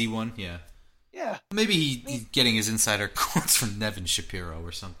an easy one. Yeah. Yeah. Maybe he's getting his insider quotes from Nevin Shapiro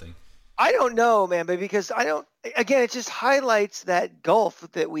or something. I don't know, man, but because again, it just highlights that gulf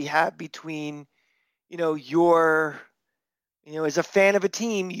that we have between, as a fan of a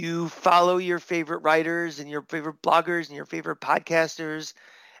team, you follow your favorite writers and your favorite bloggers and your favorite podcasters,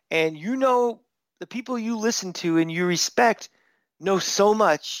 and the people you listen to and you respect know so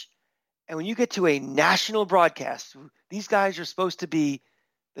much. And when you get to a national broadcast, these guys are supposed to be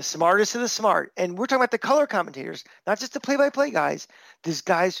the smartest of the smart. And we're talking about the color commentators, not just the play-by-play guys. These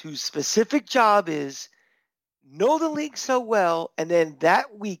guys whose specific job is know the league so well, and then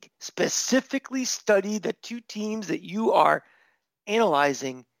that week specifically study the two teams that you are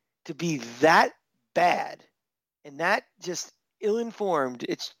analyzing to be that bad and that just ill-informed.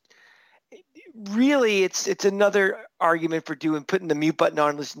 It's another argument for putting the mute button on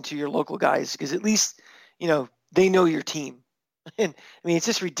and listening to your local guys, because at least, they know your team. And I mean, it's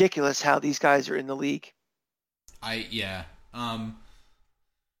just ridiculous how these guys are in the league. I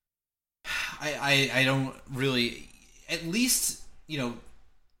don't really. At least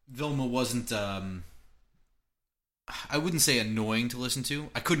Vilma wasn't. I wouldn't say annoying to listen to.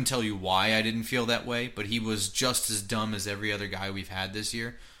 I couldn't tell you why I didn't feel that way, but he was just as dumb as every other guy we've had this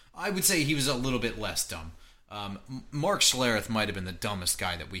year. I would say he was a little bit less dumb. Mark Schlereth might have been the dumbest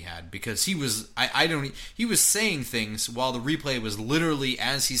guy that we had, because he was he was saying things while the replay was literally,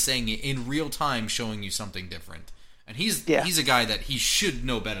 as he's saying it, in real time showing you something different. And he's a guy that he should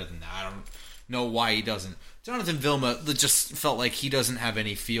know better than that. I don't know why he doesn't. Jonathan Vilma just felt like he doesn't have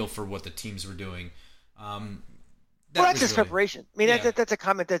any feel for what the teams were doing. That's just preparation. I mean, that's a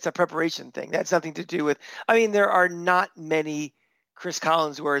comment. That's a preparation thing. That's nothing to do with. I mean, there are not many Chris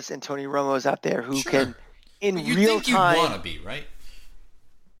Collinsworths and Tony Romos out there who can, in real time. You want to be, right?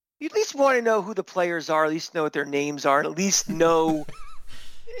 You at least want to know who the players are. At least know what their names are. And at least know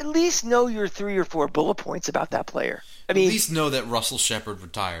your 3 or 4 bullet points about that player. I mean, at least know that Russell Shepard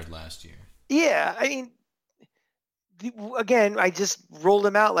retired last year. Yeah, I mean, again, I just rolled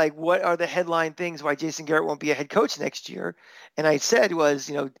them out like, what are the headline things why Jason Garrett won't be a head coach next year? And I said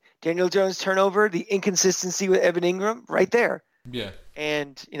was, Daniel Jones turnover, the inconsistency with Evan Ingram, right there. Yeah.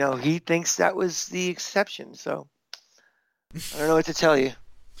 And, he thinks that was the exception. So I don't know what to tell you.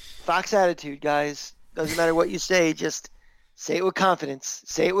 Fox attitude, guys. Doesn't matter what you say. Just say it with confidence.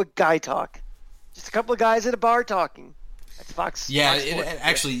 Say it with guy talk. Just a couple of guys at a bar talking. That's Fox. Yeah,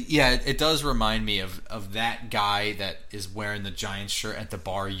 Fox it does remind me of that guy that is wearing the Giants shirt at the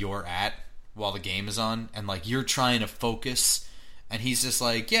bar you're at while the game is on, and like you're trying to focus, and he's just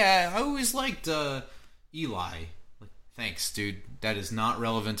like, "Yeah, I always liked Eli." Like, thanks, dude. That is not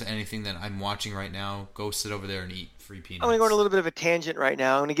relevant to anything that I'm watching right now. Go sit over there and eat free peanuts. I'm going to go on a little bit of a tangent right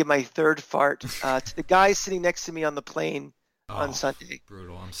now. I'm going to give my third fart to the guy sitting next to me on the plane on Sunday.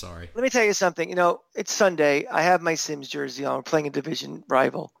 Brutal. I'm sorry. Let me tell you something. It's Sunday. I have my Sims jersey on. We're playing a division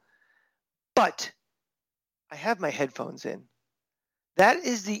rival. But I have my headphones in. That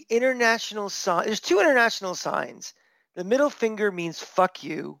is the international sign. There's 2 international signs. The middle finger means fuck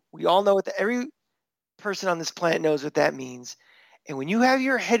you. We all know every person on this planet knows what that means. And when you have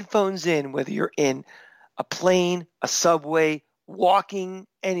your headphones in, whether you're in a plane, a subway, walking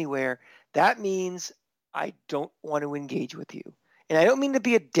anywhere, that means I don't want to engage with you. And I don't mean to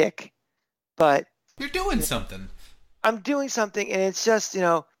be a dick, but you're doing something. I'm doing something, and it's just,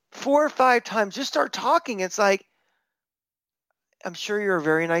 4 or 5 times, just start talking. It's like, I'm sure you're a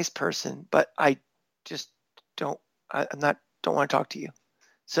very nice person, but I just don't want to talk to you.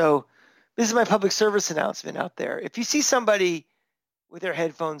 So this is my public service announcement out there. If you see somebody with their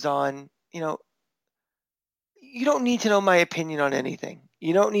headphones on, you don't need to know my opinion on anything.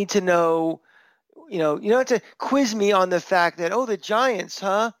 You don't need to know, you don't have to quiz me on the fact that, the Giants,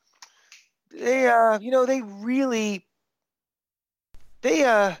 huh? They, they really,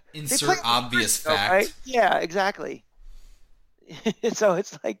 insert obvious fact. Right? Yeah, exactly. So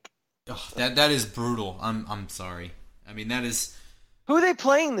it's like, that is brutal. I'm sorry. I mean, that is. Who are they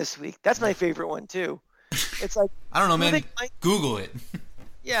playing this week? That's my favorite one too. It's like, I don't know, man. Google it.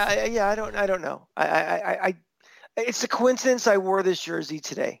 Yeah. I don't know. I it's a coincidence I wore this jersey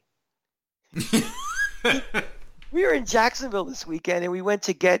today. We were in Jacksonville this weekend, and we went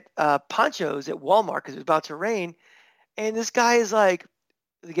to get ponchos at Walmart because it was about to rain. And this guy is like,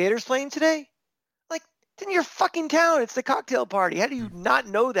 "The Gators playing today?" Like, it's in your fucking town. It's the cocktail party. How do you not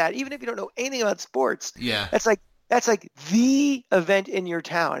know that? Even if you don't know anything about sports. Yeah. That's like the event in your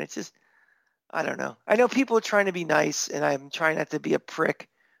town. It's just, I don't know. I know people are trying to be nice, and I'm trying not to be a prick,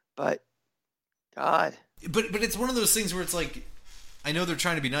 but God. But it's one of those things where it's like, I know they're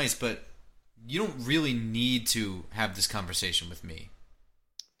trying to be nice, but you don't really need to have this conversation with me.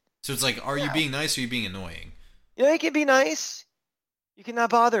 So it's like, are you Yeah. being nice or are you being annoying? You know, you can be nice. You cannot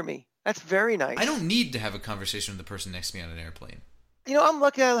bother me. That's very nice. I don't need to have a conversation with the person next to me on an airplane. You know, I'm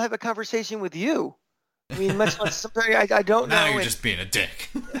lucky I'll have a conversation with you. I mean, much less somebody I don't Now know. you're just being a dick.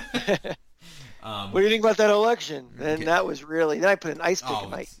 What do you think about that election? And that was really. Then I put an ice pick Oh,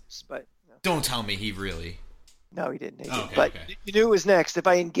 in my ears, but Don't tell me he really. no, he didn't. He Oh, didn't. okay, But okay. you knew it was next. If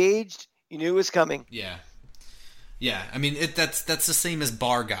I engaged, you knew it was coming. Yeah. Yeah, I mean that's the same as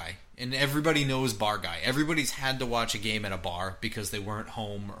bar guy, and everybody knows bar guy. Everybody's had to watch a game at a bar because they weren't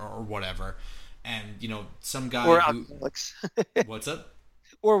home or whatever, and you know some guy Or who alcoholics. what's up?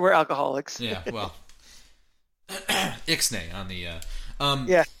 Or we're alcoholics. Yeah, well, ixnay on the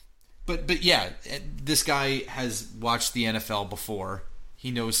Yeah. But yeah, this guy has watched the NFL before.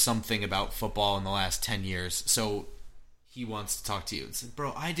 He knows something about football in the last 10 years, so he wants to talk to you. It's like,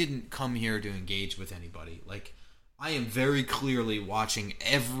 bro, I didn't come here to engage with anybody. Like, I am very clearly watching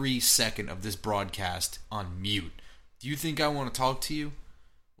every second of this broadcast on mute. Do you think I want to talk to you?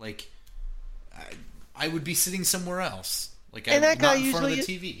 Like, I would be sitting somewhere else. Like, And that guy not in front of the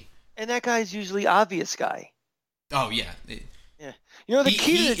usually- TV. And that guy's usually obvious guy. Oh, yeah. Yeah. You know, the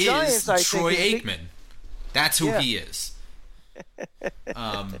key to the he Giants, is I Troy think, Aikman. That's who Yeah. he is.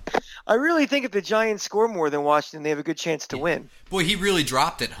 I really think if the Giants score more than Washington, they have a good chance to win. Boy, he really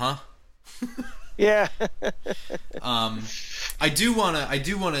dropped it, huh? Yeah. I do want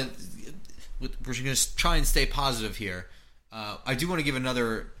to. We're going to try and stay positive here. I do want to give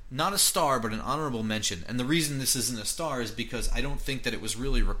another, not a star, but an honorable mention. And the reason this isn't a star is because I don't think that it was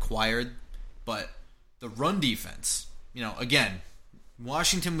really required. But the run defense, you know, again,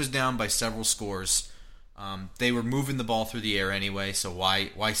 Washington was down by several scores. They were moving the ball through the air anyway, so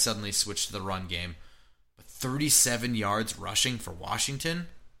why suddenly switch to the run game? But 37 yards rushing for Washington.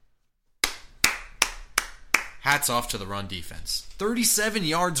 Hats off to the run defense. 37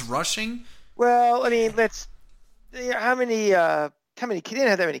 yards rushing? Well, I mean, how many? He didn't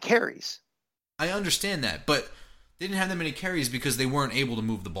have that many carries. I understand that, but they didn't have that many carries because they weren't able to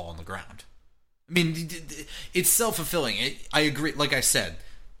move the ball on the ground. I mean, it's self-fulfilling. I agree. Like I said,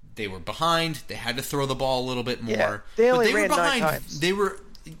 they were behind. They had to throw the ball a little bit more. Yeah, they only but ran were 9 behind. times. They were.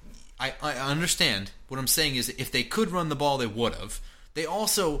 I understand. What I'm saying is, if they could run the ball, they would have. They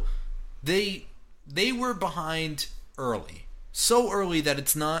also they were behind early, so early that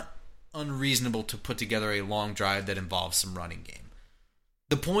it's not unreasonable to put together a long drive that involves some running game.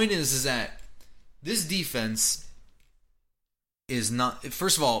 The point is that this defense is not.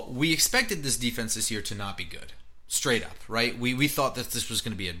 First of all, we expected this defense this year to not be good. Straight up, right? We thought that this was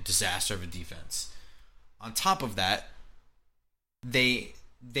going to be a disaster of a defense. On top of that, they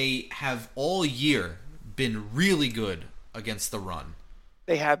have all year been really good against the run.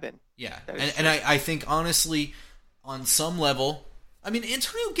 They have been. Yeah, That is and I think honestly, on some level, I mean,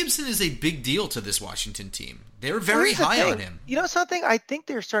 Antonio Gibson is a big deal to this Washington team. They're very Here's the high thing. on him. You know something? I think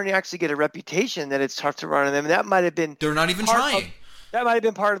they're starting to actually get a reputation that it's tough to run on them. And that might have been They're not even part trying. of- that might have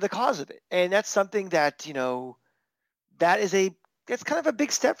been part of the cause of it. And that's something that, that's kind of a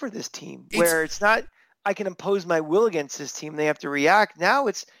big step for this team, where it's not I can impose my will against this team. They have to react. Now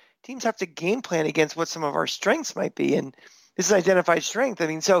it's teams have to game plan against what some of our strengths might be. And this is identified strength. I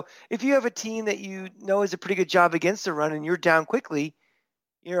mean, so if you have a team that you know is a pretty good job against the run and you're down quickly,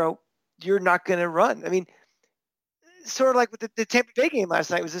 you're not going to run. I mean, sort of like with the Tampa Bay game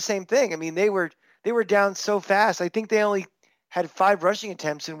last night was the same thing. I mean, they were down so fast. I think they only had 5 rushing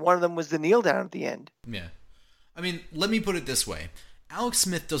attempts, and one of them was the kneel down at the end. Yeah. I mean, let me put it this way. Alex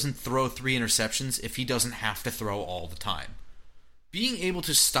Smith doesn't throw 3 interceptions if he doesn't have to throw all the time. Being able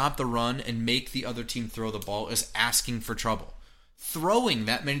to stop the run and make the other team throw the ball is asking for trouble. Throwing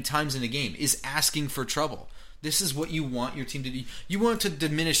that many times in a game is asking for trouble. This is what you want your team to do. You want to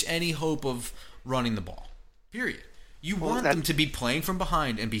diminish any hope of running the ball. Period. You want them to be playing from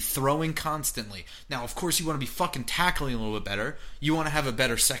behind and be throwing constantly. Now, of course, you want to be fucking tackling a little bit better. You want to have a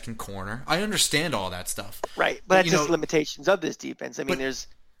better second corner. I understand all that stuff. Right, but that's just limitations of this defense. I mean,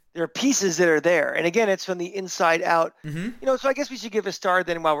 there are pieces that are there. And again, it's from the inside out. Mm-hmm. So I guess we should give a star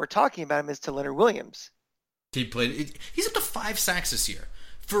then while we're talking about him is to Leonard Williams. He played. He's up to 5 sacks this year.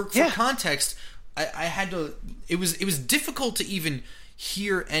 For context, I had to. It was difficult to even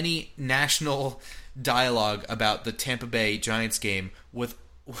hear any national dialogue about the Tampa Bay Giants game with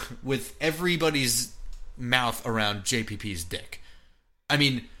everybody's mouth around JPP's dick. I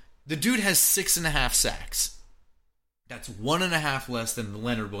mean, the dude has 6.5 sacks. That's 1.5 less than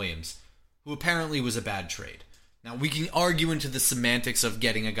Leonard Williams, who apparently was a bad trade. Now, we can argue into the semantics of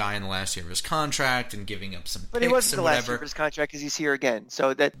getting a guy in the last year of his contract and giving up some picks and whatever. But he wasn't the last year of his contract because he's here again.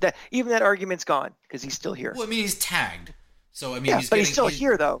 So that even that argument's gone because he's still here. Well, I mean, he's tagged. So, I mean, Yeah, but he's still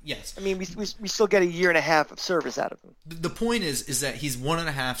here, though. Yes. I mean, we still get a year and a half of service out of him. The point is that he's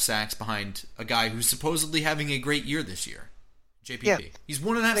 1.5 sacks behind a guy who's supposedly having a great year this year, JPP. Yeah. He's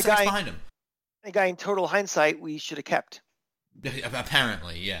 1.5 sacks behind him. A guy in total hindsight we should have kept.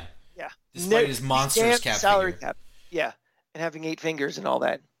 Apparently, yeah. Yeah. Despite his monstrous salary figure. cap. Yeah, and having 8 fingers and all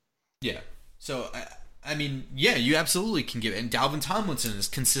that. Yeah. So, I mean, yeah, you absolutely can give it. And Dalvin Tomlinson is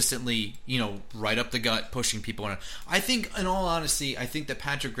consistently, right up the gut, pushing people around. I think, in all honesty, I think that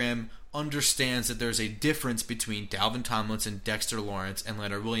Patrick Graham understands that there's a difference between Dalvin Tomlinson, Dexter Lawrence, and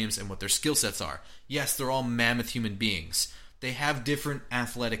Leonard Williams and what their skill sets are. Yes, they're all mammoth human beings. They have different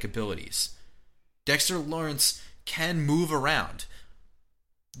athletic abilities. Dexter Lawrence can move around.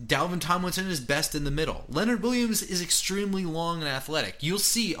 Dalvin Tomlinson is best in the middle. Leonard Williams is extremely long and athletic. You'll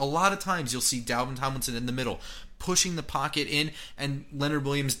see, a lot of times, Dalvin Tomlinson in the middle, pushing the pocket in, and Leonard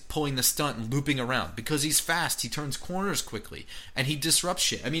Williams pulling the stunt and looping around. Because he's fast, he turns corners quickly, and he disrupts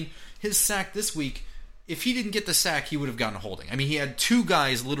shit. I mean, his sack this week, if he didn't get the sack, he would have gotten a holding. I mean, he had 2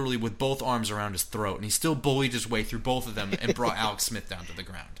 guys literally with both arms around his throat, and he still bullied his way through both of them and brought Alex Smith down to the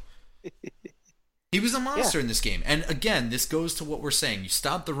ground. He was a monster in this game. And again, this goes to what we're saying. You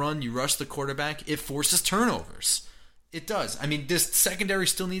stop the run, you rush the quarterback, it forces turnovers. It does. I mean, this secondary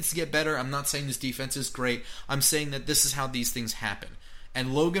still needs to get better. I'm not saying this defense is great. I'm saying that this is how these things happen.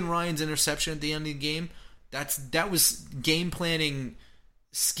 And Logan Ryan's interception at the end of the game, that was game planning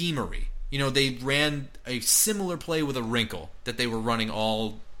schemery. They ran a similar play with a wrinkle that they were running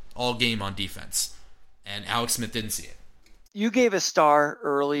all game on defense. And Alex Smith didn't see it. You gave a star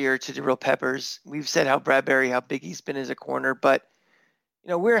earlier to Jabril Peppers. We've said how Bradbury, how big he's been as a corner, but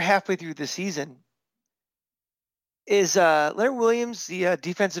we're halfway through the season. Is Leonard Williams the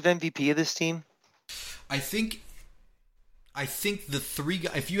defensive MVP of this team? I think the 3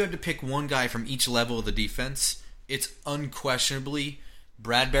 guys, if you had to pick one guy from each level of the defense, it's unquestionably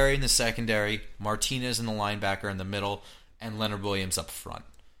Bradbury in the secondary, Martinez in the linebacker in the middle, and Leonard Williams up front.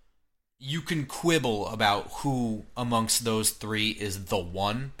 You can quibble about who amongst those 3 is the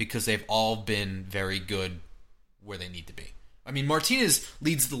one because they've all been very good where they need to be. I mean, Martinez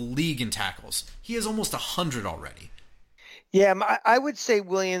leads the league in tackles. He has almost 100 already. Yeah, I would say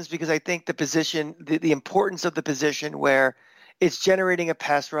Williams because I think the position, the importance of the position where it's generating a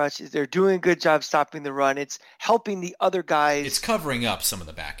pass rush, they're doing a good job stopping the run. It's helping the other guys. It's covering up some of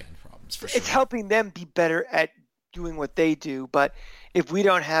the back end problems for sure. It's helping them be better at doing what they do, but if we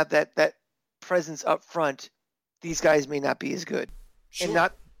don't have that presence up front, these guys may not be as good. Sure.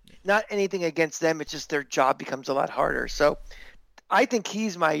 And not anything against them, it's just their job becomes a lot harder. So I think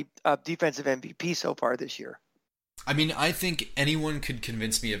he's my defensive MVP so far this year. I mean, I think anyone could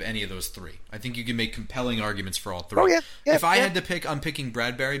convince me of any of those 3. I think you can make compelling arguments for all 3. Oh, yeah. If I had to pick, I'm picking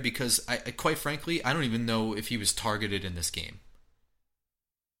Bradbury because, I quite frankly, I don't even know if he was targeted in this game.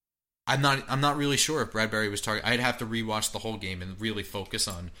 I'm not really sure if Bradbury was targeted. I'd have to rewatch the whole game and really focus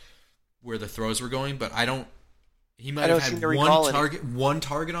on where the throws were going, but I don't. He might have had one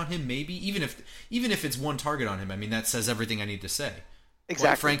target on him, maybe. Even if it's one target on him, I mean that says everything I need to say. Exactly.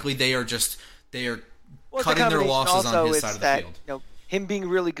 Quite frankly, they are cutting their losses on his side of the field. Him being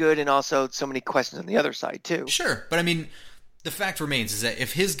really good, and also so many questions on the other side too. Sure, but I mean, the fact remains is that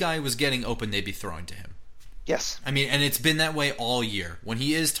if his guy was getting open, they'd be throwing to him. Yes. I mean, and it's been that way all year. When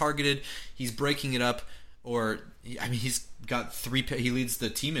he is targeted, he's breaking it up, he's got 3. He leads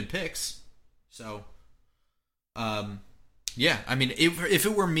the team in picks. So, yeah. I mean, if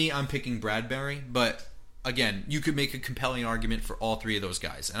it were me, I'm picking Bradbury. But again, you could make a compelling argument for all 3 of those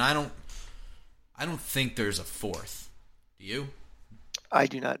guys, and I don't think there's a 4th. Do you? I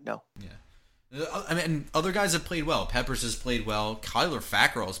do not know. Yeah. I mean, other guys have played well. Peppers has played well. Kyler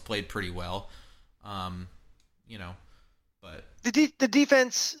Fackrell has played pretty well. But the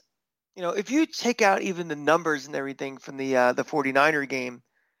defense, if you take out even the numbers and everything from the 49er game,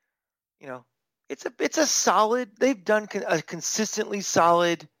 it's a solid. They've done a consistently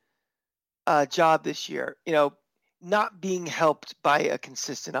solid job this year. Not being helped by a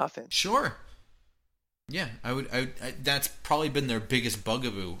consistent offense. Sure. Yeah, I that's probably been their biggest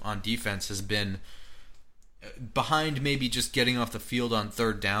bugaboo on defense has been behind maybe just getting off the field on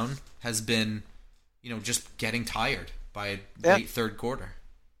 3rd down has been, just getting tired by late 3rd quarter.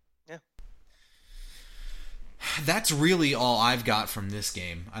 Yeah. That's really all I've got from this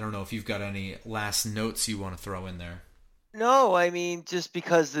game. I don't know if you've got any last notes you want to throw in there. No, I mean, just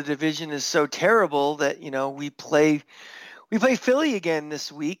because the division is so terrible that, we play Philly again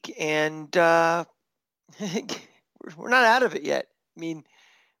this week, and we're not out of it yet. I mean,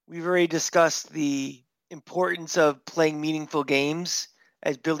 we've already discussed the importance of playing meaningful games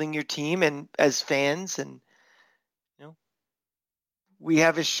as building your team and as fans, and we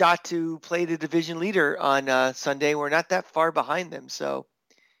have a shot to play the division leader on Sunday. We're not that far behind them. So,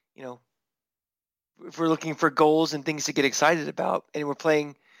 if we're looking for goals and things to get excited about, and we're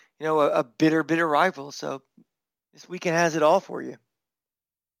playing, a bitter rival. So this weekend has it all for you.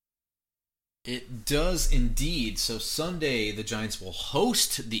 It does indeed. So Sunday, the Giants will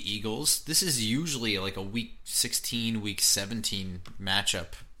host the Eagles. This is usually like a Week 16, Week 17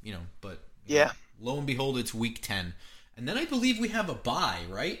 matchup, but yeah. Lo and behold, it's Week 10. And then I believe we have a bye,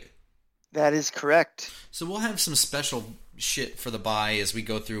 right? That is correct. So we'll have some special shit for the bye as we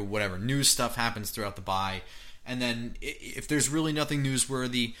go through whatever news stuff happens throughout the bye. And then if there's really nothing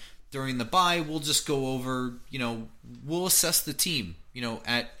newsworthy during the bye, we'll just go over, we'll assess the team.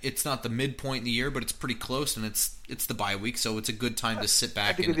 It's not the midpoint in the year, but it's pretty close, and it's the bye week, so it's a good time to sit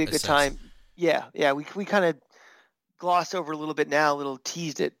back and assess. I think it'd be a good time. Yeah. We kind of glossed over a little bit now, a little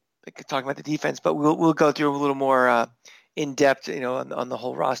teased it, like talking about the defense, but we'll go through a little more in depth, on the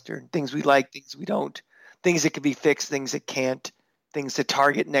whole roster, things we like, things we don't, things that could be fixed, things that can't, things to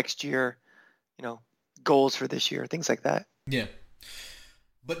target next year, goals for this year, things like that. Yeah.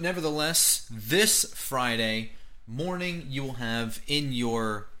 But nevertheless, this Friday morning, you will have in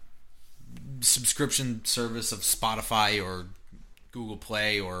your subscription service of Spotify or Google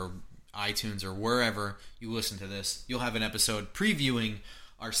Play or iTunes or wherever you listen to this, you'll have an episode previewing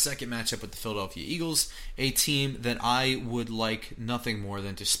our second matchup with the Philadelphia Eagles, a team that I would like nothing more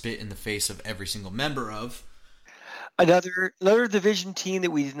than to spit in the face of every single member of. Another division team that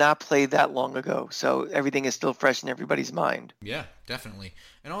we did not play that long ago, so everything is still fresh in everybody's mind. Yeah, definitely.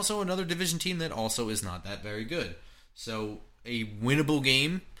 And also another division team that also is not that very good. So a winnable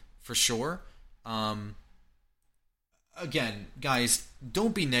game for sure. Again, guys,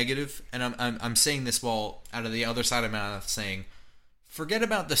 don't be negative, and I'm saying this while out of the other side of my mouth saying, forget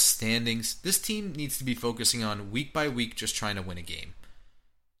about the standings. This team needs to be focusing on week by week just trying to win a game.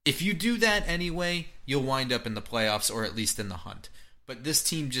 If you do that anyway, you'll wind up in the playoffs or at least in the hunt. But this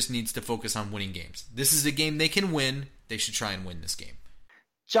team just needs to focus on winning games. This is a game they can win. They should try and win this game.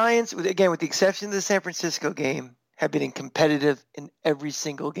 Giants, again, with the exception of the San Francisco game, have been competitive in every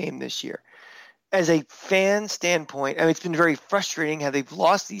single game this year. As a fan standpoint, it's been very frustrating how they've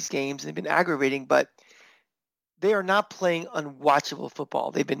lost these games and they've been aggravating, but they are not playing unwatchable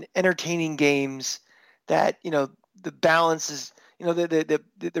football. They've been entertaining games that, the balance is,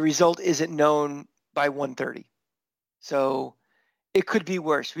 the result isn't known by 1:30. So it could be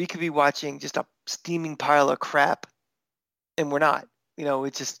worse. We could be watching just a steaming pile of crap, and we're not.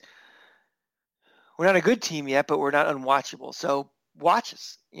 It's just we're not a good team yet, but we're not unwatchable. So watch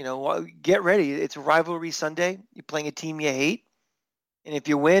us. Get ready. It's Rivalry Sunday. You're playing a team you hate, and if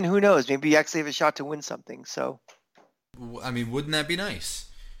you win, who knows? Maybe you actually have a shot to win something. So, wouldn't that be nice?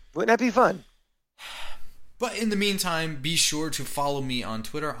 Wouldn't that be fun? But in the meantime, be sure to follow me on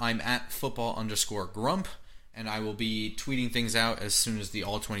Twitter. I'm at @football_grump, and I will be tweeting things out as soon as the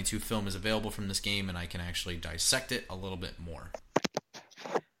All-22 film is available from this game, and I can actually dissect it a little bit more.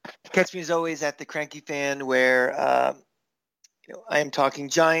 Catch me as always at The Cranky Fan, where I am talking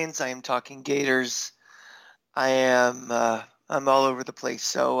Giants, I am talking Gators, I'm all over the place.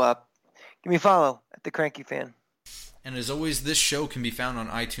 So give me a follow at The Cranky Fan. And as always, this show can be found on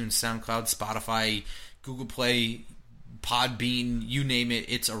iTunes, SoundCloud, Spotify, Google Play, Podbean, you name it,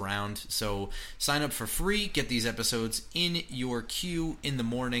 it's around. So sign up for free, get these episodes in your queue in the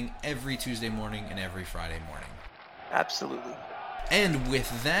morning, every Tuesday morning and every Friday morning. Absolutely. And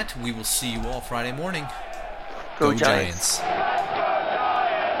with that, we will see you all Friday morning. Go Giants.